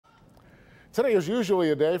Today is usually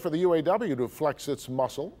a day for the UAW to flex its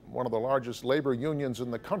muscle, one of the largest labor unions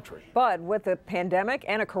in the country. But with the pandemic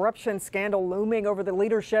and a corruption scandal looming over the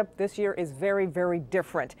leadership, this year is very, very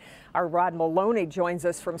different. Our Rod Maloney joins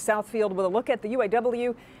us from Southfield with a look at the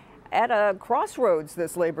UAW at a crossroads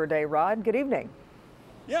this Labor Day. Rod, good evening.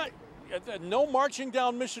 Yeah, no marching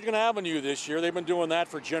down Michigan Avenue this year. They've been doing that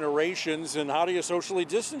for generations. And how do you socially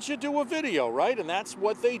distance? You do a video, right? And that's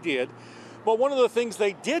what they did. But one of the things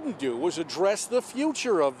they didn't do was address the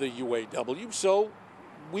future of the UAW, so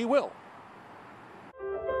we will.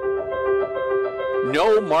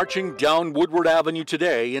 No marching down Woodward Avenue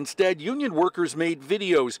today. Instead, union workers made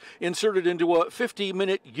videos inserted into a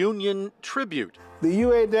 50-minute union tribute. The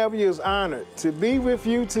UAW is honored to be with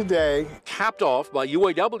you today. Capped off by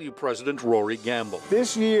UAW President Rory Gamble.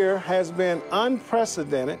 This year has been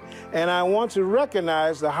unprecedented, and I want to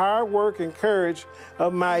recognize the hard work and courage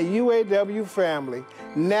of my UAW family,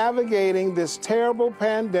 navigating this terrible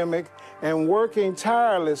pandemic and working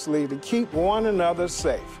tirelessly to keep one another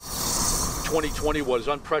safe. 2020 was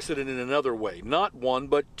unprecedented in another way. Not one,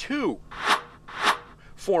 but two.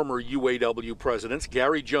 Former UAW presidents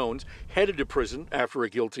Gary Jones headed to prison after a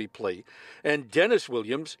guilty plea, and Dennis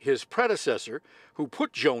Williams, his predecessor, who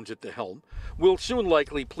put Jones at the helm, will soon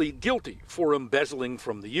likely plead guilty for embezzling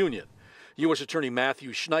from the union. U.S. Attorney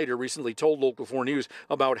Matthew Schneider recently told Local 4 News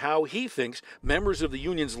about how he thinks members of the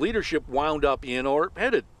union's leadership wound up in or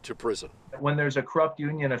headed to prison. When there's a corrupt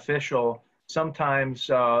union official,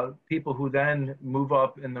 sometimes people who then move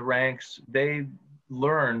up in the ranks, they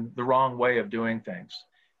learn the wrong way of doing things.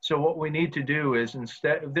 So what we need to do is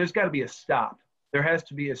instead, there's got to be a stop. There has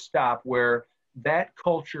to be a stop where that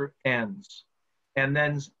culture ends. And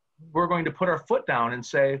then we're going to put our foot down and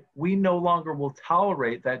say, we no longer will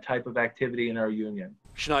tolerate that type of activity in our union.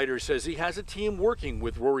 Schneider says he has a team working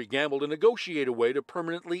with Rory Gamble to negotiate a way to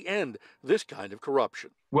permanently end this kind of corruption.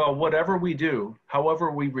 Well, whatever we do, however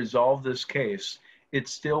we resolve this case, it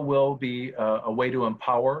still will be a way to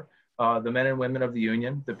empower the men and women of the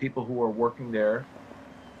union, the people who are working there.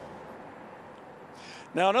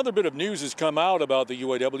 Now, another bit of news has come out about the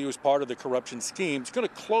UAW as part of the corruption scheme. It's going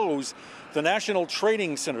to close the National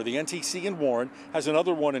Training Center. The NTC in Warren has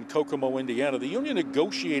another one in Kokomo, Indiana. The union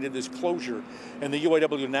negotiated this closure and the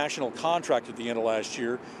UAW national contract at the end of last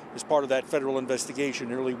year. As part of that federal investigation,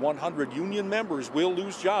 nearly 100 union members will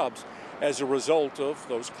lose jobs as a result of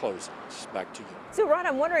those closings. Back to you. So, Rod,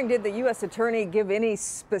 I'm wondering, did the U.S. Attorney give any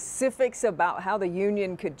specifics about how the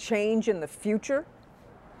union could change in the future?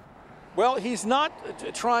 Well, he's not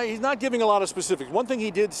giving a lot of specifics. One thing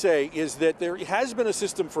he did say is that there has been a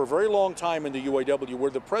system for a very long time in the UAW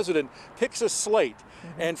where the president picks a slate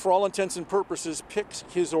and for all intents and purposes picks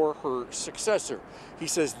his or her successor. He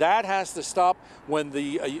says that has to stop. When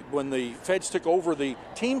the feds took over the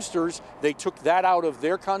Teamsters, they took that out of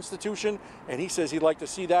their constitution, and he says he'd like to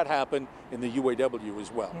see that happen in the UAW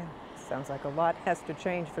as well. Yeah, sounds like a lot has to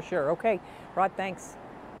change for sure. Okay, Rod, thanks.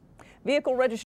 Vehicle registration.